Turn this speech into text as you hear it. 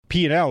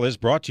P&L is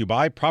brought to you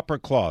by Proper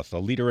Cloth, a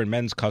leader in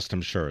men's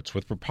custom shirts.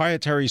 With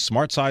proprietary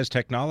smart size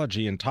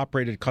technology and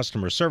top-rated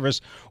customer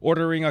service,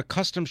 ordering a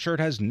custom shirt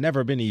has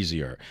never been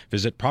easier.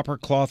 Visit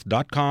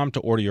propercloth.com to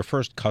order your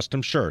first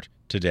custom shirt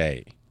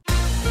today.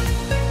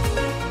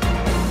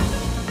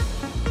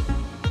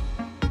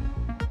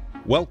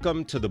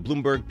 Welcome to the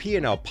Bloomberg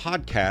P&L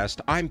podcast.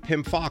 I'm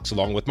Pim Fox,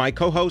 along with my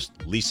co-host,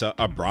 Lisa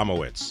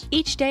Abramowitz.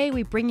 Each day,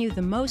 we bring you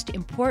the most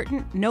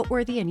important,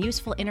 noteworthy, and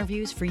useful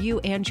interviews for you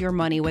and your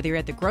money, whether you're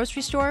at the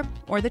grocery store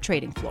or the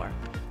trading floor.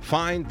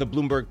 Find the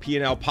Bloomberg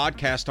P&L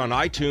podcast on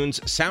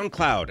iTunes,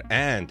 SoundCloud,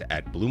 and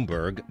at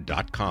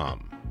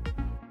Bloomberg.com.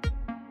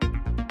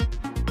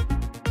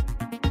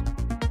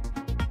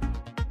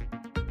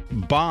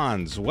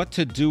 Bonds. What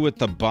to do with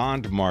the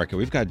bond market?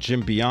 We've got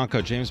James Bianco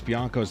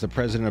is the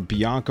president of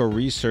Bianco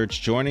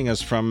Research, joining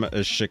us from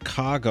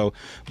Chicago.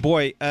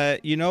 Boy,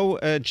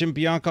 Jim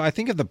Bianco, I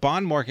think if the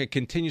bond market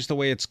continues the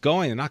way it's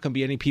going, there are not going to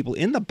be any people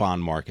in the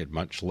bond market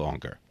much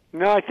longer.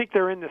 No, I think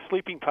they're in the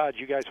sleeping pods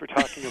you guys were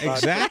talking about.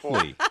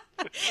 Exactly.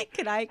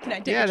 Can I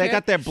take Yeah, a they trip?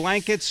 got their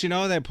blankets,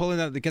 they're pulling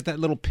out, they get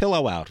that little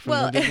pillow out from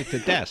underneath the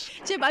desk.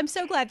 Jim, I'm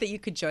so glad that you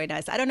could join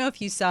us. I don't know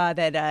if you saw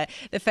that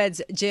the Fed's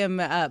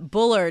Jim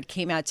Bullard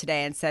came out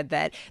today and said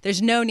that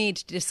there's no need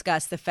to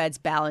discuss the Fed's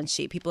balance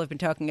sheet. People have been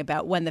talking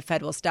about when the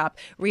Fed will stop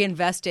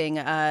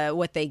reinvesting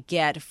what they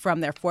get from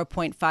their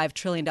 $4.5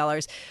 trillion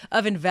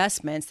of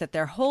investments that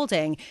they're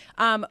holding.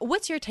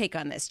 What's your take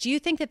on this? Do you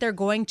think that they're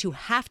going to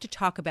have to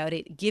talk about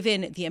it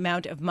given the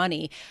amount of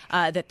money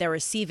that they're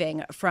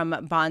receiving from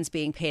bonds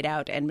being paid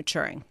out and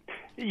maturing?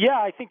 Yeah,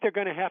 I think they're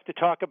going to have to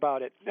talk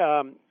about it.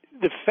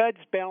 The Fed's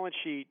balance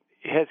sheet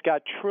has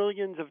got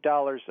trillions of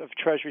dollars of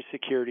Treasury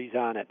securities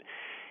on it.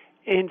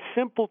 In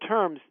simple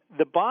terms,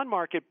 the bond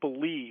market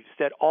believes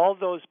that all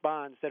those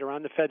bonds that are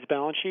on the Fed's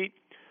balance sheet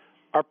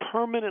are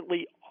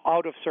permanently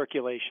out of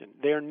circulation.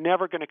 They're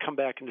never going to come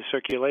back into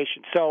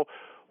circulation. So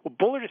what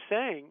Bullard is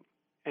saying,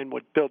 and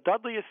what Bill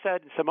Dudley has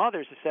said and some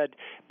others have said,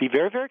 be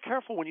very, very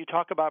careful when you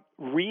talk about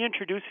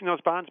reintroducing those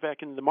bonds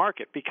back into the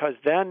market, because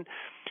then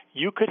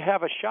you could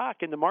have a shock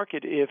in the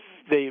market if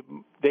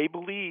they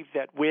believe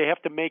that we have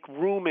to make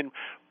room in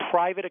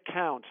private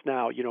accounts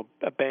now,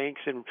 banks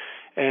and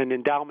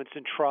endowments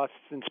and trusts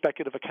and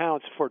speculative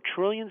accounts for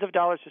trillions of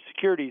dollars of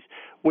securities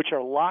which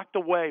are locked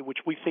away,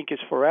 which we think is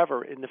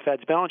forever in the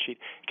Fed's balance sheet.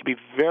 It can be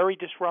very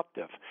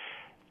disruptive.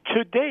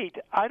 To date,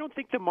 I don't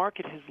think the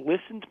market has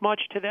listened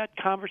much to that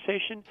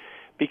conversation,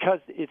 because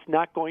it's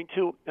not going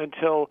to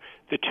until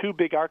the two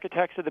big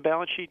architects of the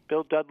balance sheet,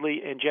 Bill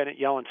Dudley and Janet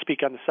Yellen,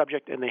 speak on the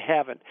subject, and they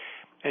haven't.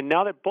 And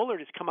now that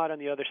Bullard has come out on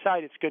the other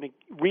side, it's going to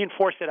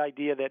reinforce that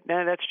idea that,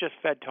 that's just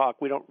Fed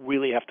talk. We don't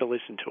really have to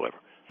listen to it.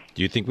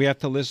 Do you think we have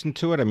to listen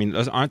to it? I mean,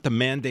 aren't the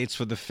mandates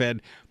for the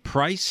Fed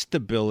price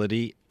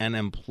stability and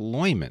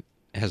employment?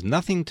 It has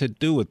nothing to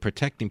do with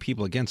protecting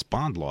people against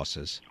bond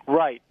losses.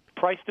 Right.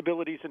 Price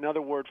stability is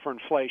another word for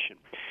inflation.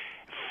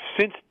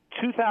 Since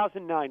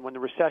 2009, when the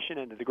recession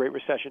ended, the Great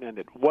Recession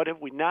ended, what have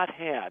we not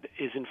had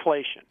is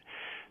inflation.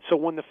 So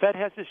when the Fed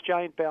has this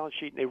giant balance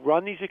sheet and they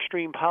run these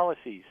extreme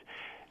policies,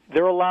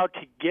 they're allowed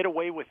to get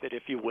away with it,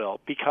 if you will,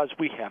 because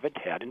we haven't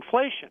had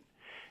inflation.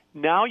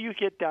 Now you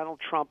get Donald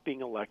Trump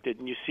being elected,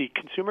 and you see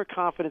consumer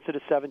confidence at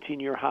a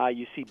 17-year high.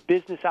 You see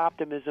business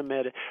optimism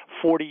at a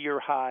 40-year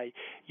high.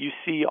 You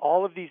see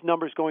all of these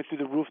numbers going through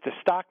the roof. The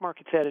stock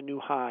market's at a new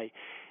high.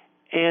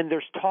 And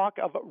there's talk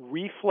of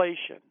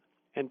reflation,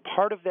 and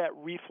part of that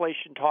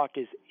reflation talk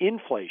is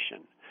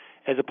inflation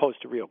as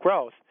opposed to real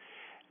growth.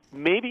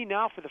 Maybe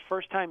now, for the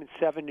first time in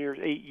 7 years,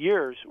 8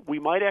 years, we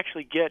might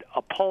actually get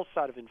a pulse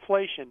out of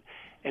inflation,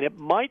 and it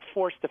might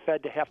force the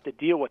Fed to have to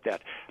deal with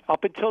that.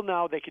 Up until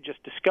now, they could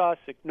just discuss,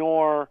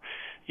 ignore,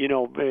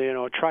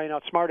 try and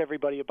outsmart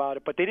everybody about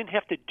it, but they didn't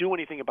have to do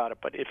anything about it.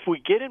 But if we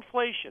get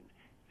inflation,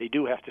 they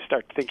do have to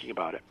start thinking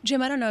about it.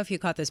 Jim, I don't know if you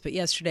caught this, but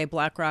yesterday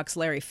BlackRock's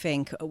Larry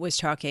Fink was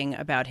talking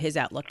about his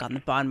outlook on the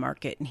bond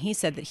market, and he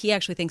said that he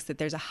actually thinks that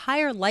there's a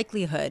higher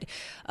likelihood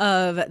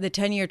of the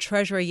 10-year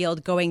Treasury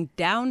yield going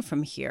down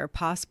from here,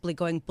 possibly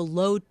going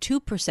below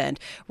 2%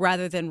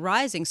 rather than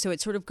rising. So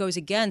it sort of goes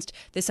against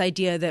this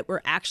idea that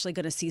we're actually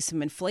going to see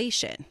some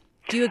inflation.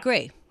 Do you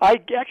agree? I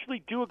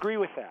actually do agree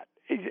with that.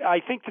 I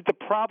think that the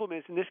problem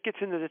is, and this gets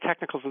into the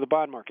technicals of the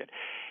bond market,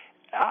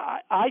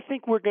 I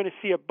think we're going to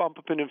see a bump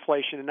up in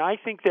inflation, and I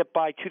think that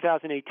by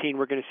 2018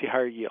 we're going to see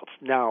higher yields.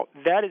 Now,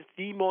 that is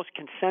the most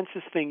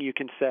consensus thing you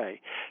can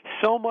say,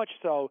 so much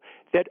so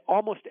that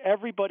almost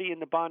everybody in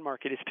the bond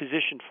market is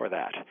positioned for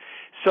that.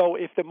 So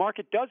if the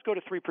market does go to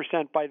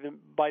 3% by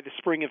the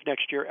spring of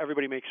next year,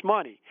 everybody makes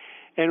money.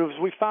 And as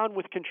we found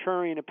with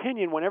contrarian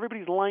opinion, when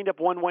everybody's lined up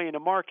one way in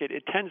a market,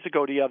 it tends to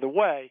go the other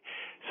way.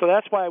 So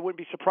that's why I wouldn't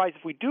be surprised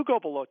if we do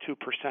go below 2%,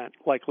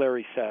 like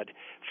Larry said.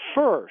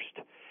 First,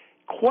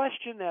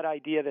 question that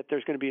idea that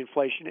there's going to be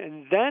inflation,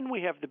 and then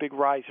we have the big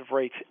rise of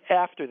rates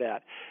after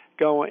that.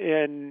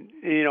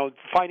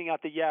 Finding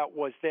out that, it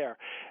was there.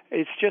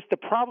 It's just the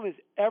problem is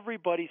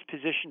everybody's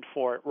positioned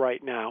for it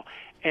right now,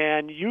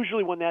 and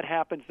usually when that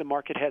happens, the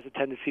market has a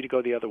tendency to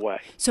go the other way.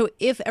 So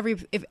if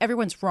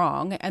everyone's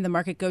wrong and the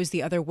market goes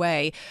the other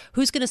way,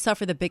 who's going to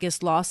suffer the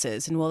biggest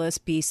losses? And will this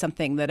be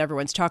something that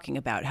everyone's talking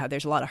about, how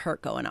there's a lot of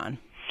hurt going on?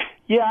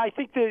 Yeah, I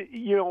think that,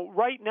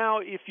 right now,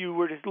 if you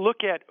were to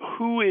look at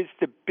who is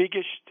the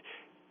biggest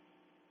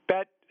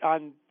bet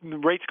on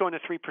rates going to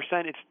 3%,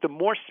 it's the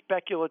more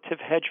speculative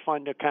hedge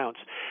fund accounts.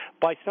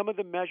 By some of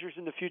the measures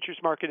in the futures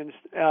market,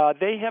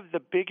 they have the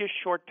biggest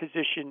short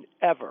position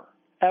ever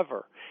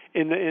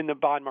in the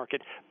bond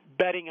market,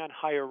 betting on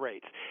higher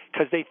rates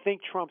because they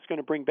think Trump's going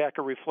to bring back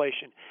a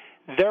reflation.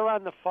 They're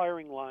on the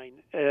firing line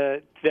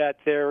that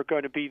they're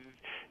going to be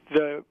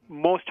the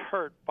most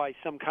hurt by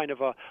some kind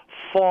of a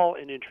fall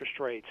in interest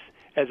rates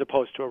as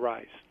opposed to a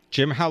rise.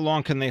 Jim, how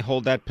long can they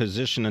hold that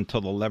position until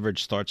the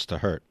leverage starts to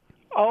hurt?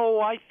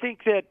 Oh, I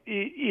think that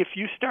if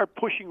you start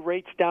pushing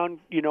rates down,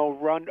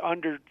 run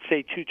under,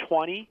 say,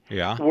 220,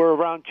 we're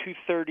around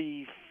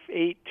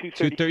 238,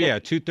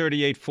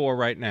 238.4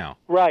 right now.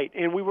 Right,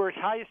 and we were as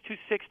high as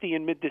 260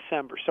 in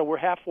mid-December, so we're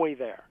halfway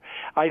there.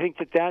 I think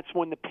that's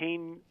when the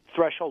pain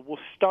threshold will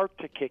start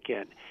to kick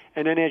in,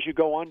 and then as you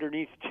go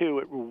underneath 2,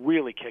 it will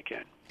really kick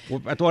in.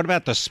 What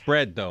about the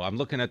spread, though? I'm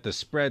looking at the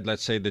spread.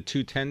 Let's say the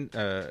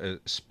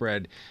 210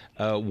 spread,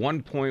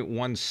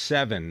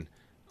 1.17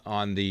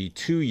 on the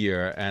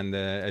 2-year, and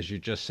as you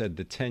just said,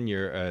 the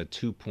 10-year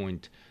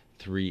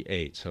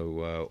 2.38.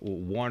 So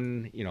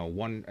one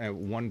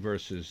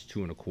versus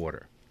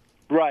 2.25.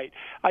 Right.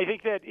 I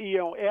think that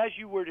as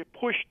you were to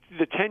push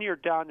the 10-year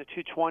down to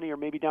 2.20 or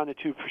maybe down to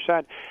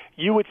 2%,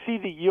 you would see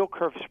the yield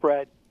curve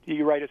spread.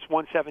 You're right. It's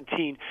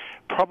 117.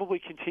 Probably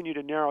continue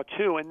to narrow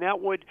too, and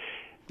that would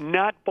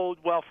not bode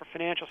well for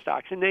financial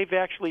stocks. And they've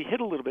actually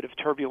hit a little bit of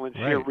turbulence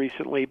here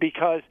recently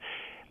because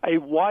a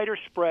wider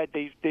spread,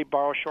 they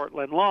borrow short,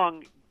 lend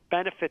long,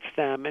 benefits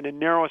them, and a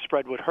narrower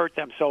spread would hurt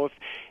them. So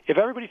if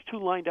everybody's too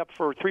lined up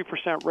for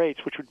 3%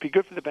 rates, which would be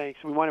good for the banks,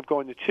 and we wind up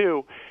going to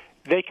 2%,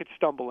 they could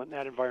stumble in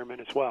that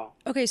environment as well.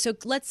 Okay, so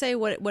let's say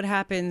what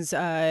happens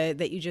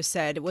that you just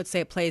said. Let's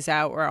say it plays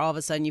out where all of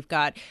a sudden you've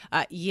got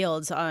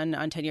yields on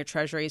 10-year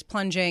treasuries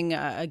plunging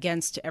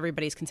against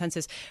everybody's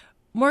consensus.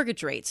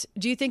 Mortgage rates,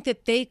 do you think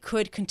that they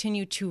could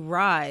continue to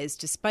rise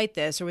despite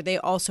this, or would they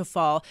also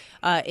fall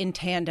in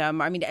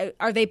tandem? I mean,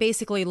 are they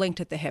basically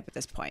linked at the hip at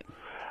this point?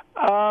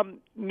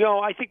 No,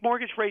 I think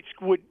mortgage rates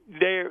would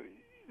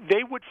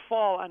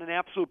fall on an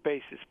absolute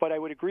basis, but I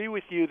would agree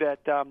with you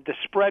that the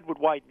spread would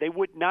widen. They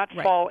would not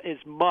fall as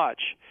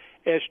much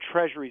as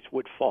treasuries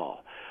would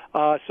fall.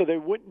 So they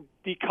wouldn't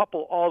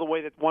decouple all the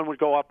way that one would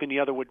go up and the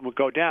other would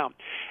go down.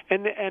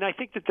 And I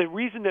think that the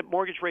reason that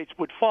mortgage rates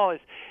would fall is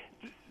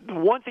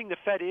one thing the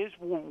Fed is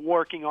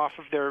working off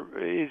of their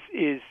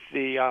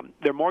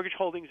mortgage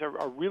holdings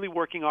are really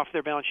working off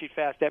their balance sheet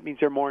fast. That means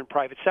they're more in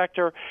private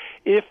sector.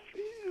 If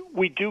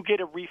we do get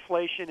a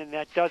reflation and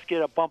that does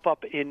get a bump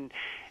up in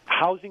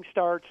housing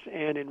starts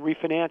and in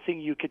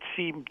refinancing, you could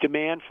see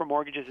demand for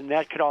mortgages, and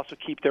that could also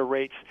keep their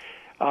rates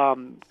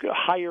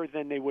higher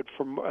than they would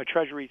from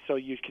Treasury, so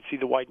you could see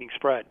the widening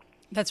spread.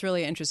 That's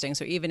really interesting.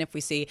 So even if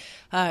we see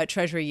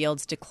Treasury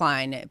yields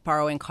decline,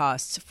 borrowing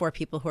costs for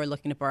people who are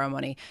looking to borrow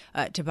money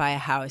to buy a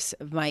house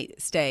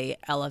might stay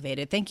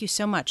elevated. Thank you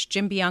so much.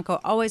 Jim Bianco,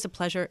 always a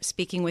pleasure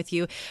speaking with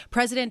you.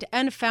 President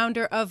and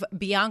founder of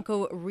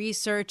Bianco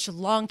Research,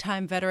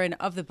 longtime veteran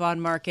of the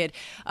bond market,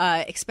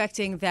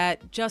 expecting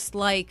that just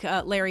like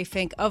Larry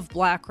Fink of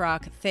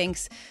BlackRock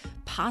thinks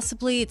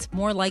possibly it's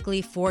more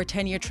likely for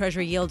 10-year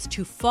Treasury yields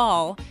to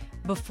fall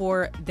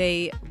before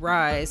they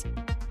rise.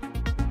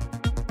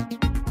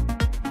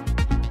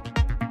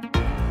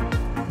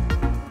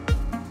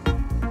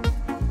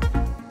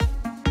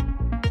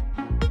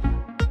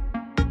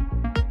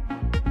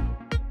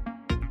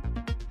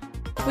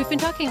 We've been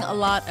talking a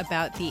lot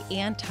about the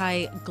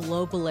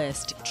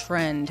anti-globalist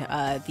trend,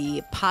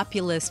 the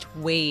populist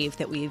wave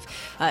that we've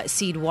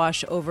seen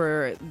wash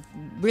over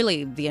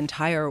really the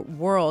entire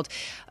world.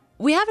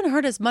 We haven't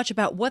heard as much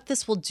about what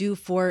this will do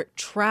for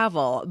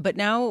travel, but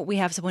now we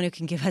have someone who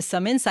can give us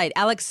some insight.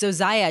 Alex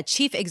Zozaya,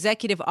 Chief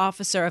Executive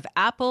Officer of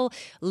Apple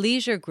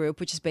Leisure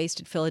Group, which is based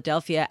in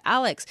Philadelphia.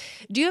 Alex,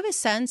 do you have a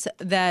sense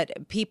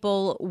that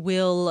people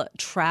will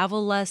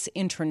travel less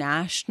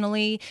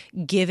internationally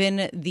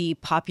given the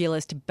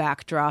populist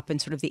backdrop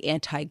and sort of the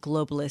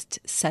anti-globalist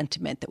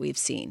sentiment that we've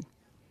seen?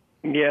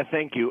 Yeah,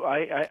 thank you.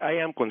 I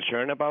am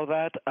concerned about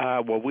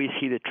that. What we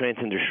see the trends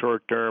in the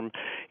short term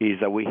is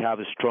that we have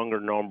stronger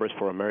numbers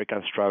for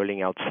Americans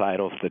traveling outside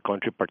of the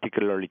country,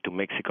 particularly to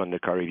Mexico and the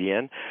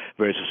Caribbean,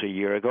 versus a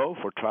year ago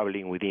for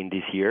traveling within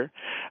this year.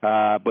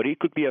 But it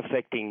could be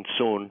affecting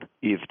soon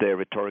if the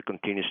rhetoric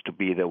continues to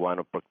be the one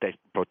of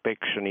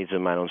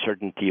protectionism and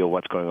uncertainty of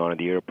what's going on at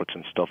the airports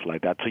and stuff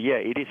like that. So, yeah,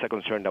 it is a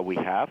concern that we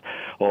have,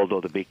 although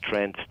the big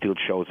trend still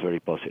shows very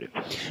positive.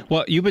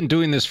 Well, you've been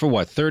doing this for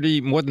what,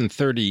 more than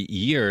 30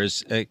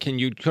 years. Can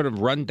you sort of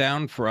run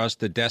down for us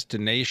the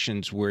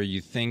destinations where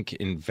you think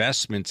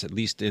investments, at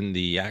least in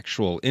the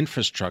actual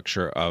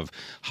infrastructure of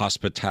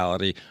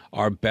hospitality,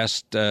 are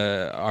best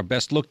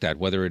looked at,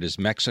 whether it is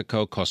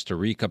Mexico, Costa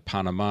Rica,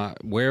 Panama?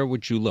 Where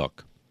would you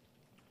look?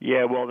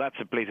 Yeah, well, that's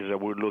the places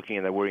that we're looking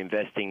and that we're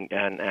investing,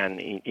 and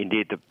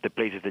indeed the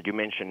places that you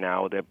mentioned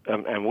now.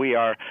 And we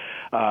are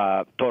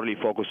totally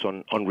focused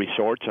on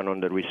resorts, and on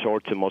the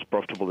resorts, the most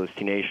profitable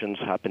destinations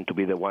happen to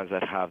be the ones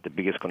that have the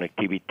biggest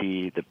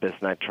connectivity, the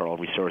best natural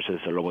resources,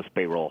 the lowest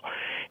payroll,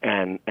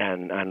 and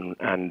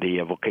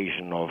the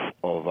vocation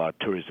of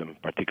tourism,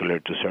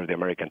 particularly to serve the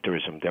American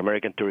tourism. The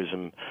American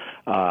tourism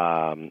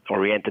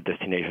oriented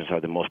destinations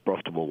are the most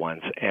profitable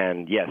ones.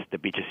 And yes, the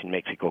beaches in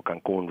Mexico,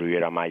 Cancun,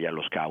 Riviera Maya,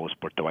 Los Cabos,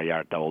 Puerto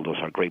Vallarta, all those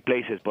are great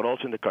places, but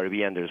also in the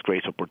Caribbean there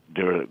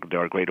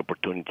are great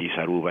opportunities.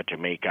 Aruba,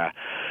 Jamaica,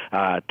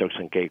 Turks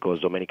and Caicos,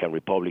 Dominican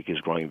Republic is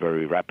growing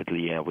very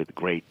rapidly and with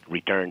great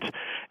returns,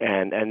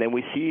 and then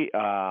we see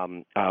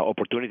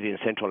opportunity in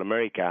Central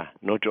America,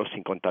 not just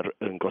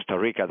in Costa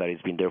Rica that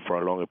has been there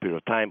for a longer period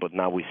of time, but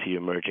now we see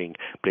emerging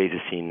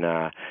places in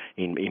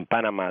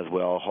Panama as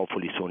well,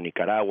 hopefully soon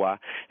Nicaragua,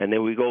 and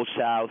then we go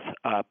south,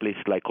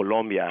 places like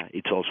Colombia.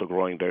 It's also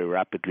growing very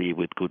rapidly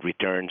with good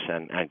returns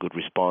and good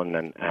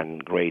response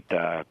and great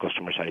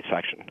customer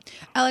satisfaction.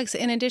 Alex,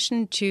 in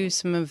addition to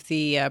some of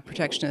the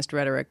protectionist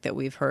rhetoric that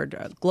we've heard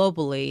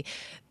globally,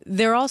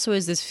 there also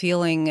is this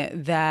feeling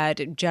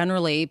that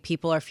generally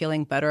people are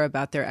feeling better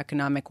about their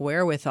economic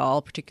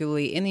wherewithal,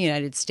 particularly in the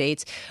United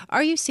States.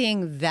 Are you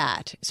seeing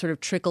that sort of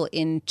trickle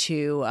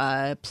into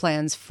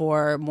plans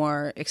for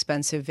more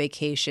expensive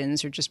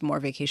vacations or just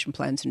more vacation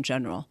plans in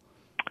general?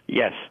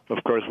 Yes,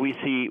 of course. We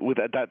see with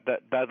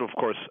that of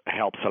course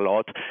helps a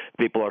lot.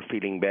 People are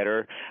feeling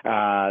better.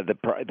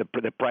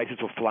 The prices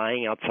of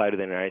flying outside of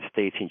the United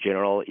States in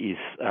general is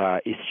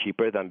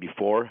cheaper than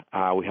before.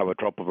 We have a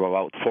drop of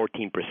about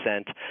 14%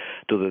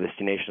 to the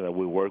destination that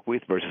we work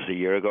with versus a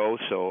year ago.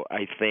 So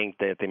I think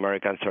that the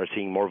Americans are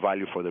seeing more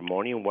value for their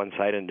money on one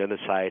side, and the other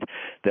side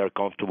they're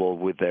comfortable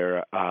with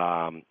their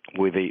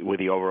with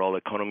the overall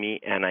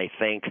economy, and I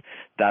think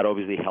that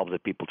obviously helps the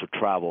people to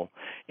travel.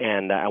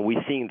 And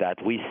we're seeing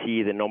that. We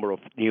see the number of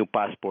new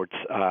passports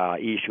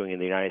issuing in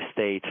the United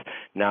States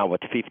now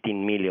at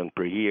 15 million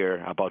per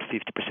year. About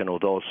 50%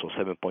 of those, so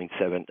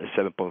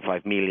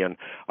 7.5 million,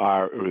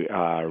 are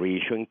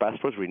reissuing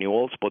passports,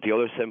 renewals, but the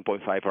other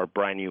 7.5 are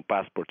brand new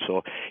passports.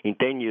 So in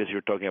 10 years,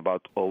 you're talking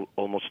about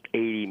almost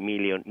 80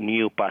 million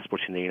new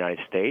passports in the United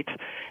States,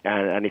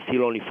 and it's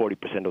still only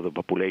 40% of the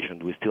population.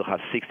 We still have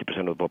 60%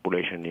 of the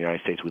population in the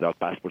United States without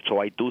passports. So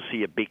I do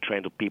see a big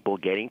trend of people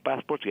getting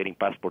passports,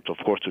 of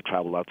course, to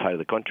travel outside of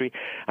the country,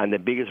 and the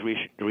biggest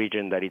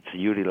region that it's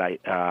utilized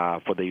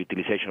for the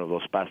utilization of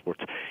those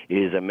passports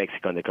is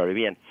Mexico and the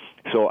Caribbean.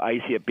 So I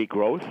see a big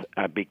growth,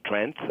 a big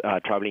trend.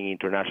 Traveling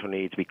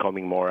internationally, it's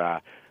becoming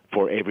more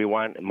for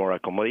everyone, more a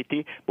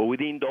commodity. But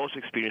within those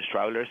experienced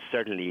travelers,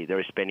 certainly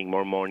they're spending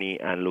more money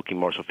and looking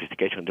more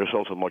sophistication. There's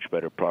also much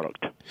better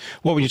product.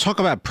 Well, when you talk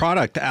about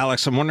product,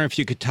 Alex, I'm wondering if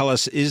you could tell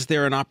us, is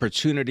there an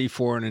opportunity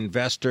for an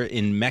investor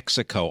in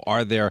Mexico?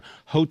 Are there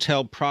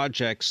hotel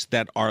projects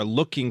that are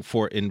looking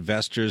for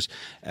investors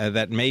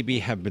that maybe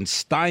have been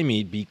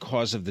stymied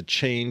because of the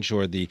change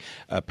or the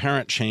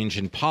apparent change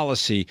in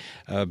policy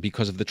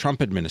because of the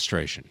Trump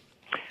administration?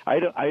 I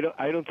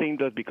don't think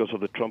that because of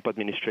the Trump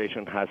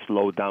administration has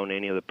slowed down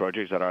any of the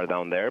projects that are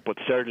down there, but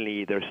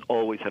certainly there's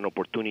always an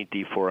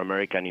opportunity for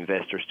American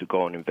investors to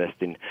go and invest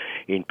in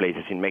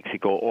places in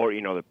Mexico or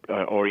in other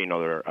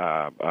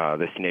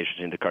destinations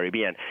in the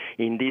Caribbean.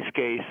 In this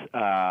case,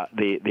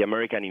 the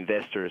American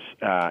investors,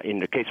 in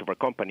the case of our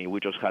company, we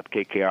just had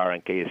KKR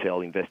and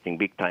KSL investing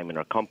big time in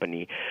our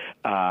company.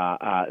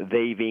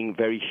 They've been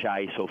very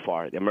shy so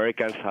far. The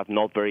Americans have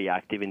not very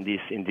active in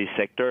this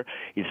sector.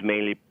 It's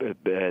mainly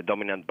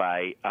dominant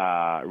by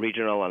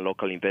regional and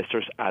local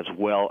investors as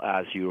well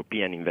as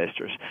European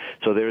investors.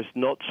 So there's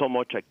not so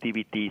much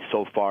activity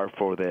so far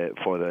for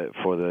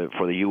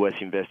the U.S.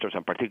 investors,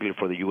 and particularly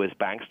for the U.S.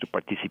 banks, to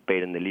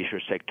participate in the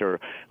leisure sector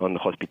on the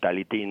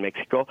hospitality in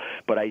Mexico.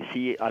 But I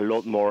see a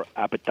lot more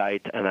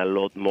appetite and a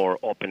lot more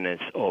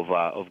openness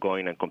of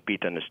going and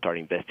compete and start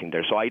investing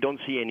there. So I don't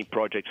see any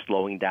projects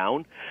slowing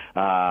down,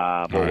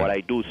 but what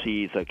I do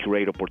see is a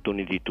great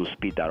opportunity to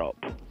speed that up.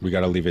 We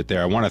got to leave it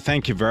there. I want to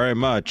thank you very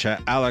much,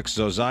 Alex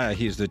Zozaya.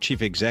 He's the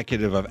chief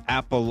executive of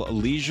Apple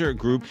Leisure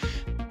Group.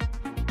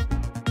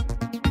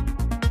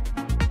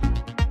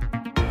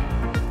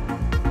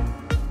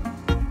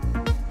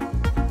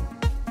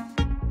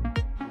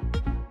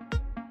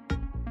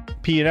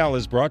 P&L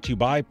is brought to you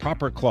by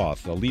Proper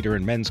Cloth, a leader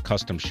in men's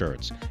custom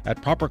shirts.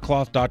 At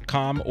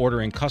propercloth.com,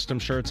 ordering custom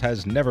shirts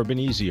has never been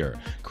easier.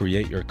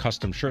 Create your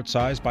custom shirt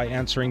size by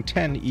answering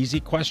 10 easy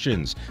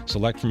questions.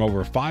 Select from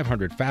over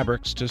 500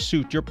 fabrics to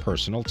suit your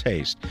personal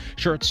taste.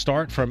 Shirts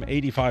start from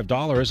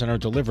 $85 and are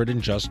delivered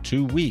in just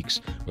 2 weeks.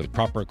 With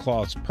Proper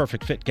Cloth's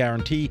perfect fit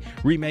guarantee,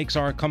 remakes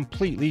are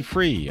completely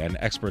free, and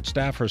expert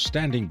staff are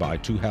standing by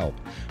to help.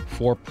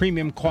 For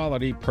premium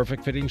quality,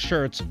 perfect fitting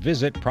shirts,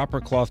 visit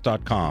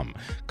propercloth.com.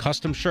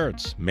 Custom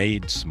shirts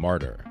made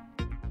smarter.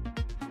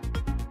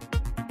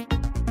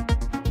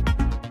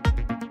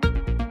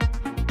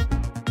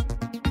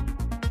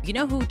 You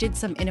know who did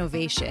some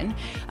innovation?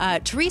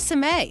 Theresa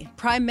May,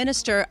 Prime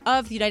Minister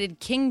of the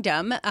United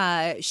Kingdom.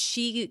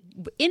 She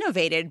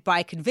innovated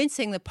by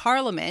convincing the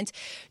Parliament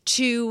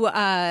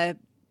to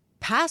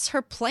pass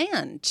her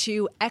plan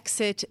to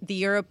exit the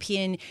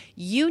European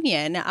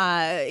Union.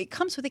 It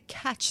comes with a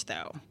catch,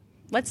 though.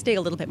 Let's dig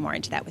a little bit more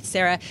into that with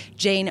Sarah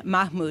Jane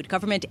Mahmud,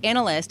 government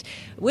analyst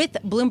with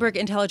Bloomberg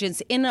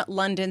Intelligence in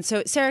London.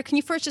 So, Sarah, can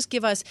you first just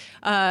give us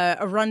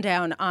a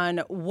rundown on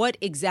what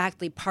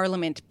exactly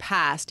Parliament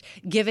passed,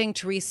 giving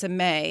Theresa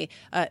May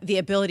the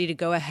ability to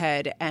go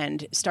ahead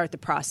and start the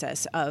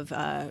process of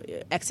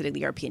exiting the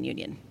European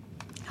Union?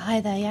 Hi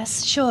there,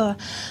 yes, sure.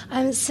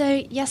 So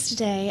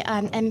yesterday,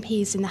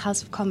 MPs in the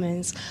House of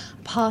Commons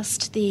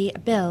passed the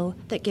bill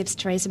that gives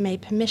Theresa May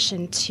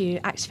permission to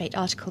activate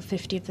Article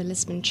 50 of the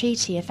Lisbon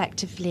Treaty,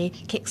 effectively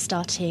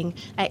kickstarting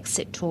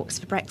exit talks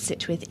for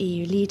Brexit with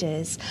EU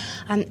leaders.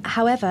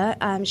 However,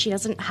 she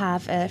doesn't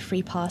have a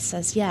free pass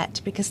as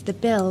yet, because the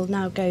bill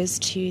now goes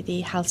to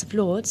the House of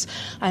Lords,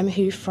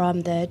 who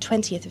from the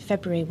 20th of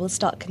February will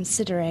start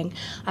considering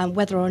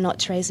whether or not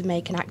Theresa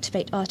May can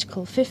activate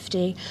Article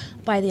 50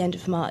 by the end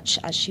of March,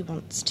 as she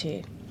wants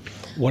to.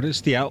 What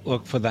is the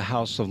outlook for the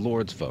House of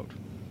Lords vote?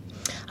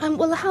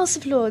 Well, the House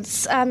of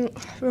Lords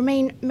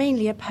remain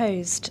mainly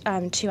opposed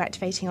to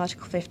activating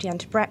Article 50 and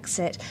to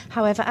Brexit.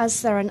 However,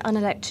 as they're an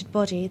unelected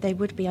body, they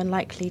would be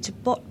unlikely to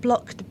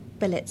block the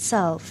bill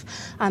itself,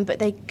 but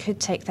they could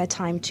take their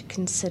time to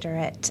consider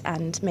it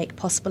and make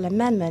possible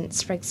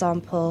amendments. For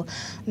example,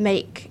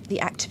 make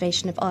the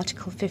activation of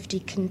Article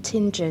 50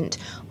 contingent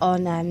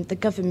on the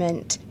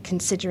government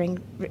considering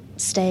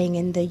staying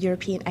in the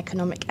European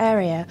Economic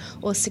Area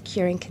or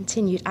securing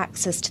continued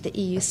access to the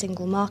EU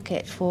single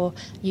market for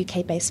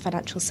UK-based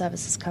financial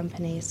services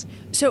companies.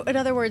 So, in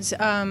other words,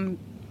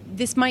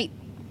 this might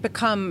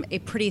become a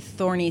pretty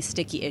thorny,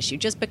 sticky issue.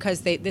 Just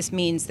because this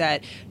means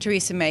that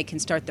Theresa May can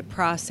start the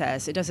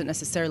process, it doesn't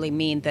necessarily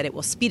mean that it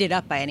will speed it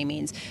up by any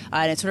means.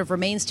 And it sort of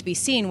remains to be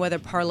seen whether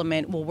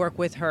Parliament will work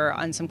with her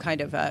on some kind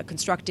of a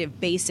constructive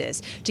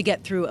basis to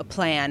get through a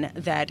plan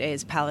that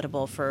is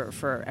palatable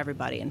for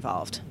everybody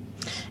involved.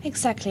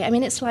 Exactly. I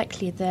mean, it's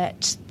likely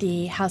that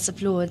the House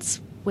of Lords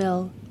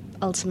will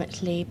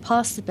ultimately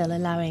pass the bill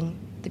allowing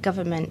the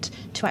government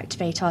to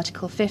activate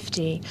Article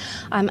 50.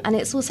 And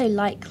it's also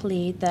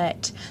likely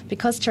that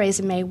because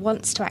Theresa May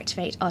wants to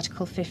activate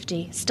Article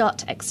 50, start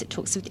to exit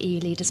talks with EU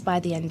leaders by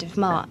the end of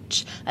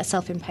March, a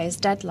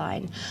self-imposed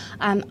deadline.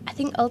 I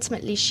think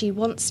ultimately she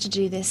wants to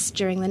do this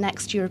during the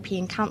next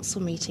European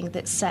Council meeting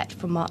that's set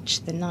for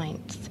March the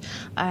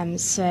 9th.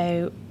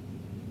 So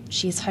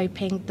she's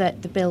hoping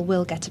that the bill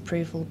will get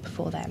approval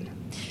before then.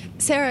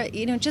 Sarah,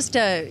 just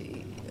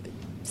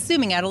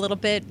zooming out a little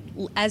bit,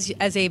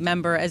 as a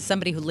member, as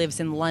somebody who lives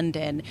in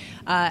London,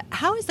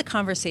 how has the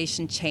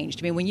conversation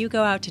changed? I mean, when you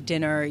go out to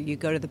dinner, you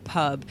go to the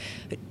pub,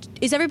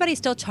 is everybody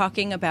still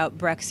talking about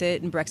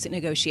Brexit and Brexit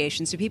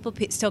negotiations? Do people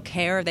still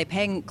care? Are they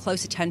paying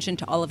close attention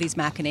to all of these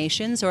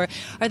machinations? Or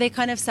are they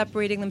kind of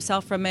separating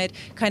themselves from it,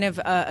 kind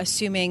of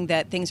assuming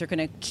that things are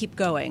going to keep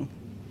going?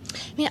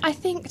 I mean, I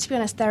think, to be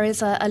honest, there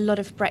is a lot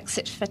of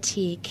Brexit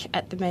fatigue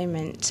at the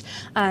moment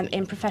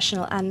in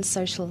professional and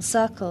social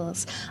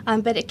circles.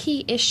 But a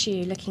key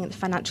issue looking at the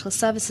financial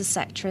services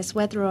sector is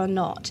whether or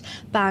not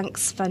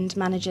banks, fund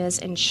managers,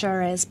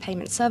 insurers,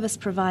 payment service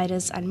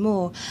providers and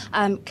more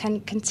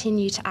can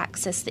continue to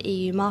access the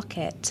EU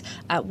market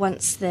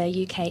once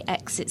the UK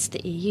exits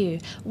the EU,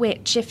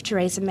 which, if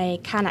Theresa May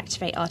can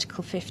activate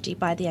Article 50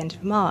 by the end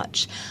of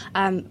March,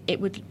 it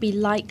would be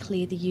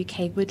likely the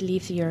UK would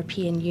leave the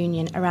European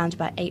Union around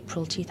about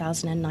April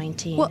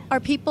 2019. Well, are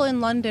people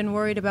in London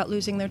worried about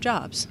losing their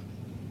jobs?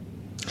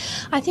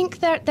 I think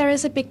there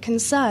is a big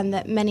concern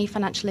that many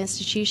financial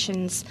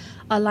institutions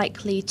are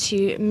likely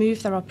to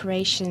move their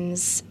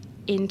operations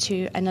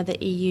into another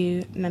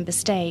EU member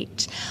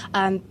state.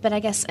 But I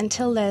guess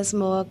until there's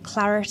more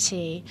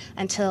clarity,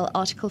 until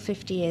Article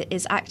 50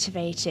 is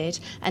activated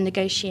and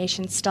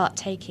negotiations start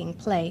taking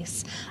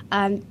place,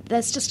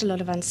 there's just a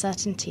lot of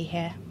uncertainty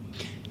here.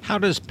 How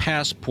does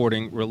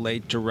passporting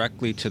relate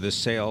directly to the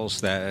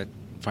sales that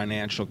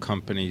financial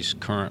companies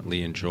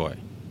currently enjoy?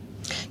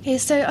 Okay,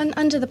 so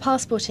under the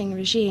passporting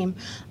regime,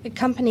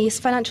 companies,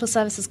 financial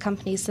services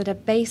companies that are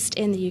based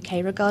in the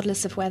UK,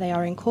 regardless of where they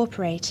are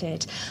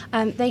incorporated,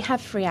 they have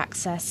free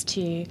access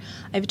to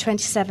over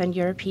 27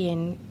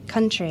 European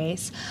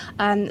countries.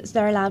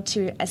 They're allowed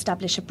to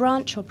establish a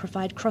branch or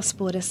provide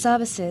cross-border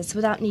services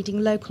without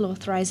needing local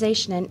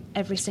authorization in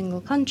every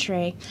single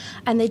country.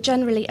 And they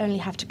generally only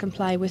have to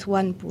comply with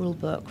one rule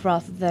book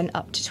rather than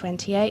up to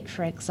 28,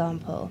 for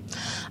example.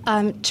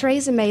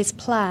 Theresa May's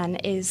plan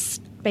is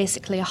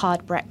basically a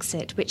hard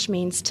Brexit, which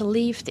means to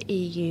leave the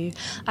EU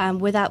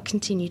without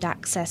continued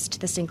access to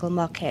the single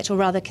market, or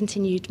rather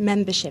continued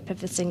membership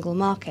of the single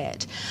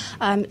market.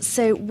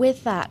 So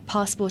with that,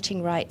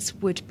 passporting rights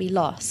would be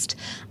lost,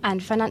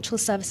 and financial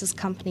services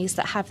companies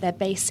that have their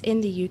base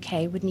in the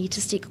UK would need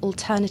to seek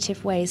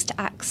alternative ways to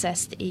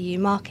access the EU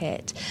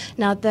market.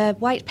 Now, the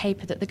white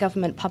paper that the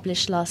government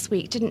published last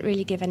week didn't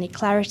really give any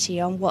clarity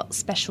on what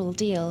special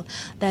deal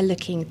they're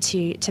looking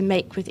to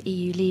make with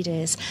EU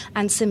leaders,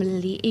 and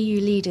similarly, EU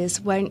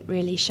leaders won't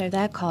really show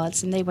their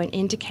cards and they won't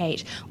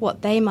indicate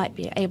what they might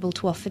be able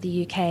to offer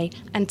the UK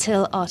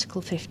until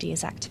Article 50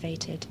 is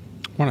activated.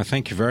 I want to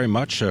thank you very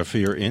much for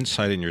your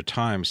insight and your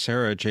time.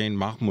 Sarah Jane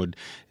Mahmud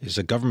is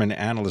a government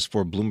analyst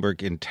for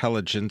Bloomberg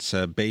Intelligence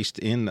based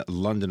in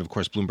London. Of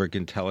course, Bloomberg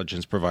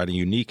Intelligence providing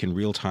unique and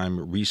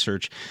real-time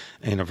research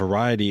in a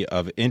variety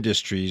of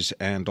industries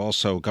and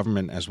also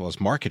government as well as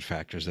market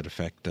factors that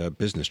affect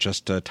business.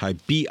 Just type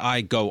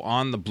BIGO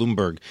on the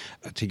Bloomberg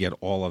to get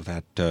all of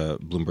that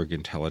Bloomberg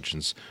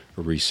Intelligence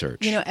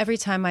research. You know, every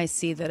time I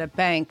see that a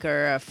bank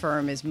or a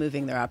firm is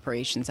moving their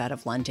operations out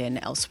of London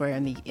elsewhere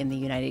in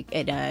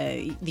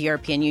the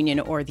European Union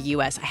or the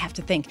U.S., I have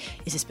to think,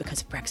 is this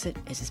because of Brexit?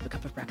 Is this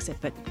because of Brexit?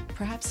 But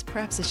perhaps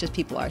it's just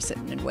people are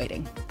sitting and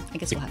waiting. I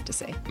guess we'll have to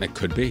see. It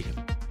could be.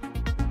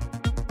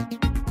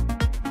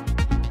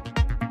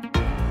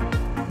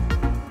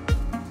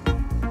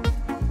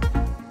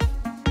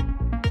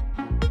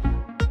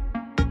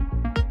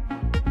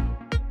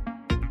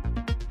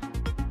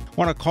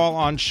 I want to call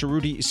on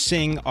Shruti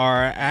Singh,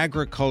 our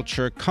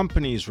agriculture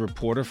companies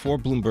reporter for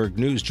Bloomberg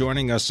News,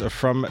 joining us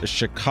from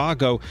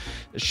Chicago.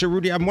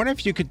 Shruti, I'm wondering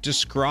if you could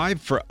describe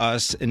for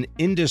us an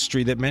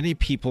industry that many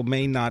people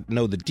may not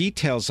know the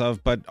details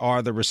of, but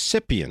are the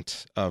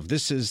recipient of.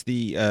 This is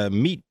the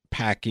meat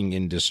packing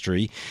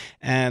industry.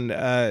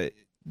 And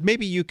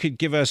maybe you could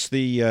give us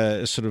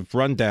the sort of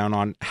rundown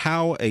on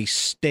how a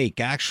steak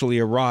actually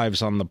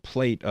arrives on the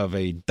plate of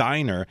a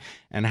diner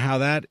and how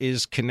that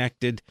is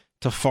connected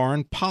to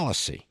foreign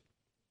policy.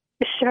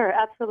 Sure,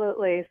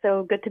 absolutely.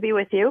 So good to be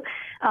with you.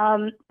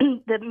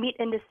 The meat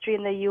industry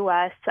in the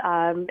U.S.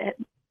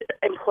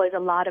 Employs a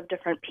lot of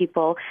different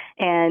people,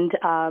 and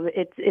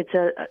it's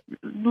a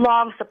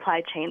long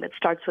supply chain that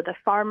starts with a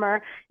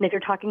farmer. And if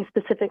you're talking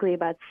specifically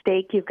about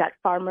steak, you've got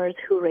farmers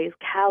who raise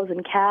cows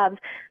and calves.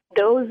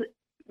 Those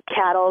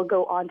cattle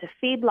go on to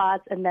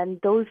feedlots, and then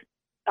those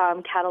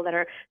cattle that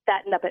are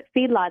fattened up at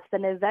feedlots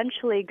then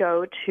eventually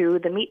go to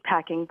the meat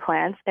packing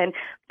plants. And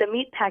the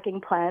meat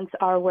packing plants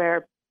are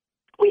where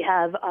we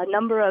have a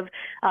number of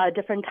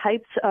different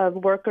types of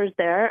workers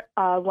there.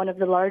 One of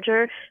the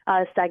larger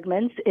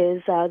segments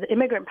is the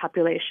immigrant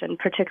population,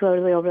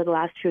 particularly over the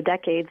last few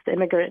decades. The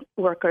immigrant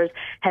workers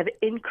have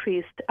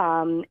increased,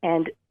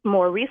 and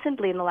more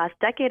recently, in the last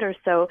decade or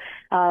so,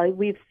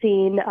 we've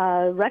seen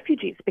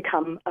refugees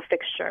become a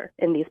fixture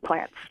in these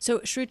plants. So,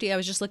 Shruti, I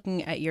was just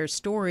looking at your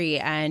story,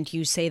 and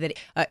you say that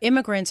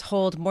immigrants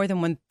hold more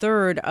than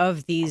 1/3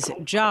 of these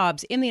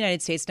jobs in the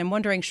United States. And I'm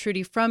wondering,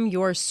 Shruti, from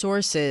your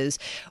sources,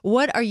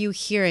 what are you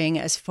hearing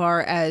as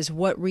far as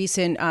what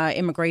recent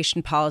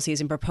immigration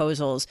policies and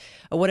proposals,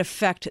 what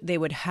effect they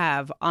would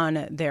have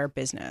on their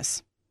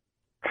business?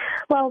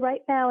 Well,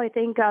 right now, I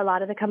think a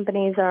lot of the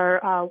companies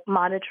are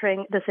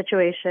monitoring the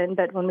situation.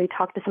 But when we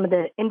talk to some of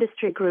the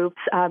industry groups,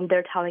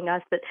 they're telling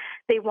us that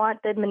they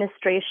want the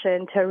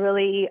administration to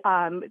really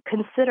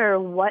consider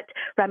what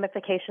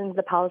ramifications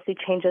the policy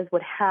changes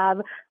would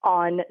have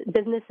on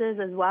businesses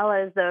as well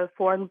as the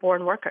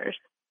foreign-born workers.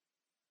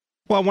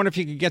 Well, I wonder if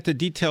you could get the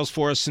details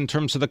for us in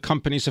terms of the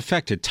companies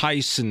affected.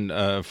 Tyson,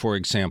 for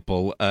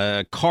example,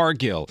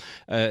 Cargill,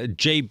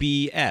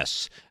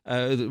 JBS.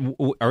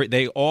 Are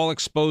they all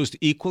exposed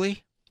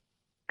equally?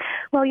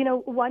 Well, you know,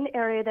 one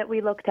area that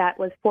we looked at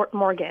was Fort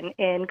Morgan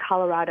in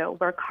Colorado,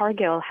 where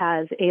Cargill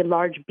has a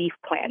large beef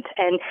plant.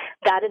 And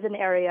that is an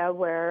area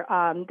where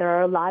there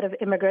are a lot of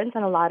immigrants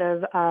and a lot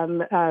of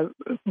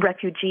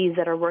refugees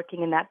that are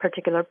working in that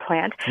particular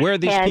plant. Where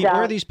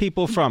are these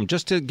people from?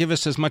 Just to give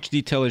us as much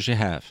detail as you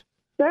have.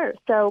 Sure.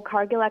 So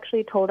Cargill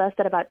actually told us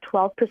that about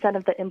 12%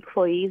 of the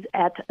employees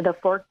at the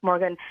Fort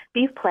Morgan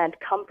beef plant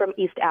come from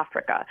East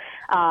Africa.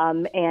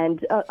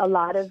 And a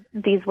lot of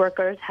these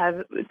workers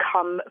have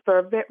come for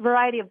a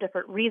variety of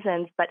different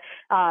reasons. But,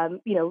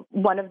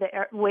 one of the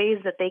ways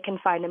that they can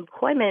find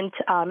employment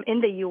in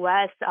the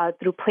U.S.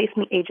 Through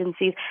placement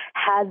agencies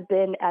has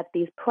been at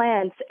these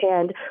plants.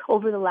 And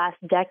over the last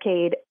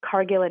decade,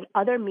 Cargill and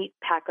other meat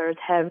packers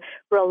have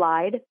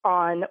relied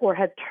on or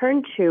have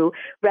turned to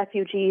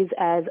refugees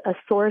as a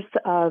source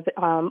of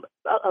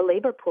a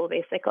labor pool,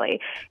 basically.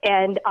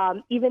 And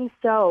even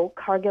so,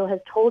 Cargill has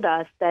told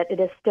us that it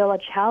is still a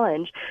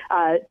challenge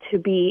to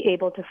be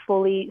able to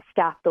fully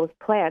staff those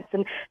plants.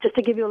 And just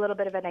to give you a little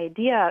bit of an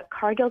idea,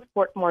 Cargill's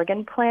Fort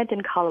Morgan plant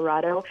in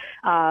Colorado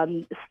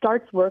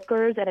starts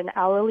workers at an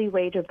hourly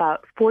wage of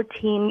about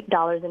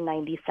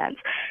 $14.90.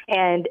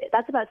 And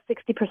that's about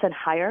 60%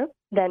 higher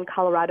than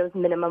Colorado's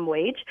minimum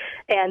wage,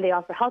 and they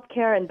offer health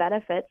care and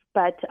benefits,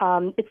 but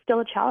it's still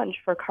a challenge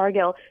for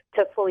Cargill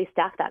to fully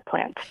staff that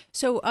plant.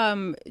 So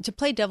to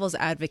play devil's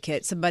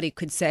advocate, somebody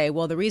could say,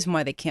 well, the reason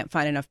why they can't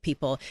find enough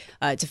people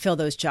to fill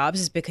those jobs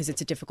is because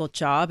it's a difficult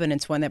job and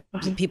it's one that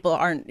people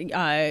aren't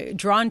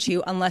drawn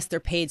to unless they're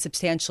paid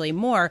substantially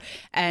more.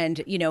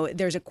 And,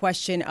 there's a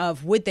question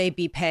of would they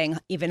be paying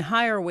even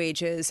higher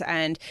wages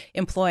and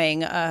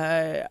employing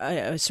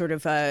a sort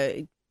of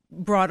a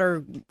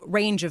broader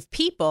range of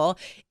people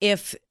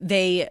if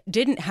they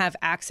didn't have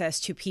access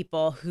to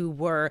people who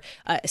were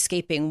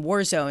escaping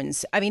war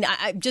zones. I mean,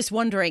 I'm just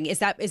wondering, is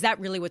that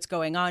really what's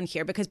going on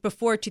here? Because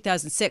before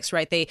 2006,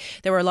 right,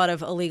 there were a lot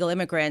of illegal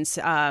immigrants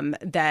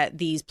that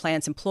these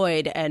plants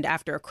employed, and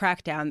after a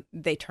crackdown,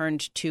 they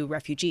turned to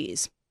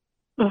refugees.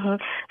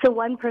 Mm-hmm. So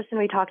one person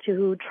we talked to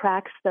who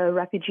tracks the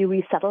refugee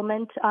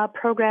resettlement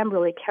program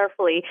really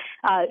carefully,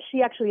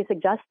 she actually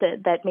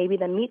suggested that maybe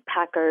the meat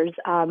packers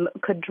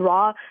could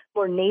draw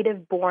more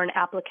native-born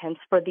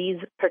applicants for these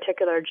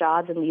particular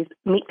jobs in these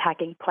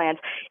meatpacking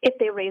plants if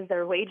they raise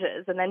their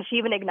wages. And then she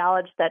even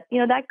acknowledged that,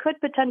 that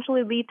could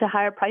potentially lead to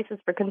higher prices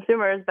for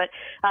consumers. But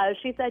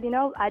she said,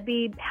 I'd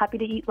be happy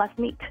to eat less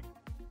meat.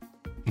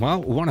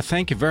 Well, we want to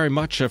thank you very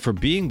much for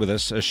being with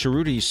us.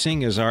 Shruti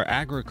Singh is our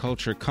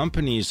agriculture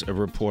companies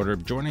reporter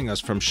joining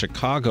us from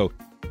Chicago.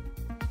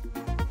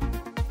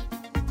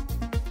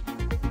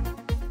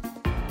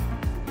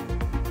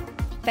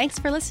 Thanks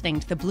for listening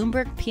to the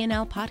Bloomberg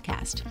P&L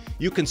podcast.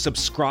 You can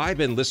subscribe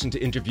and listen to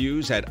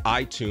interviews at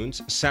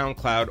iTunes,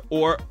 SoundCloud,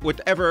 or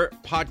whatever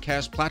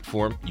podcast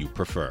platform you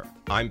prefer.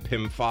 I'm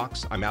Pim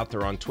Fox. I'm out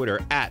there on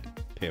Twitter at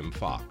Pim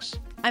Fox.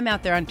 I'm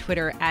out there on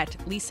Twitter at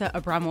Lisa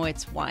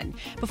Abramowitz1.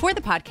 Before the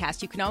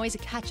podcast, you can always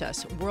catch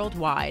us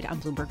worldwide on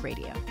Bloomberg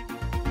Radio.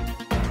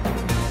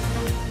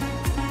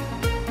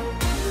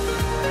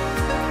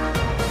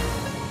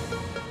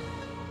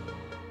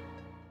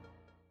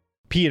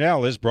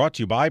 P&L is brought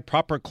to you by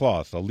Proper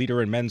Cloth, a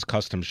leader in men's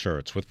custom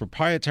shirts. With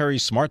proprietary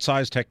smart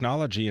size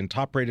technology and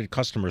top-rated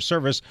customer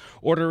service,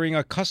 ordering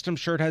a custom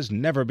shirt has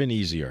never been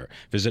easier.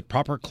 Visit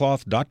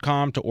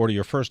propercloth.com to order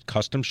your first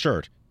custom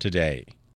shirt today.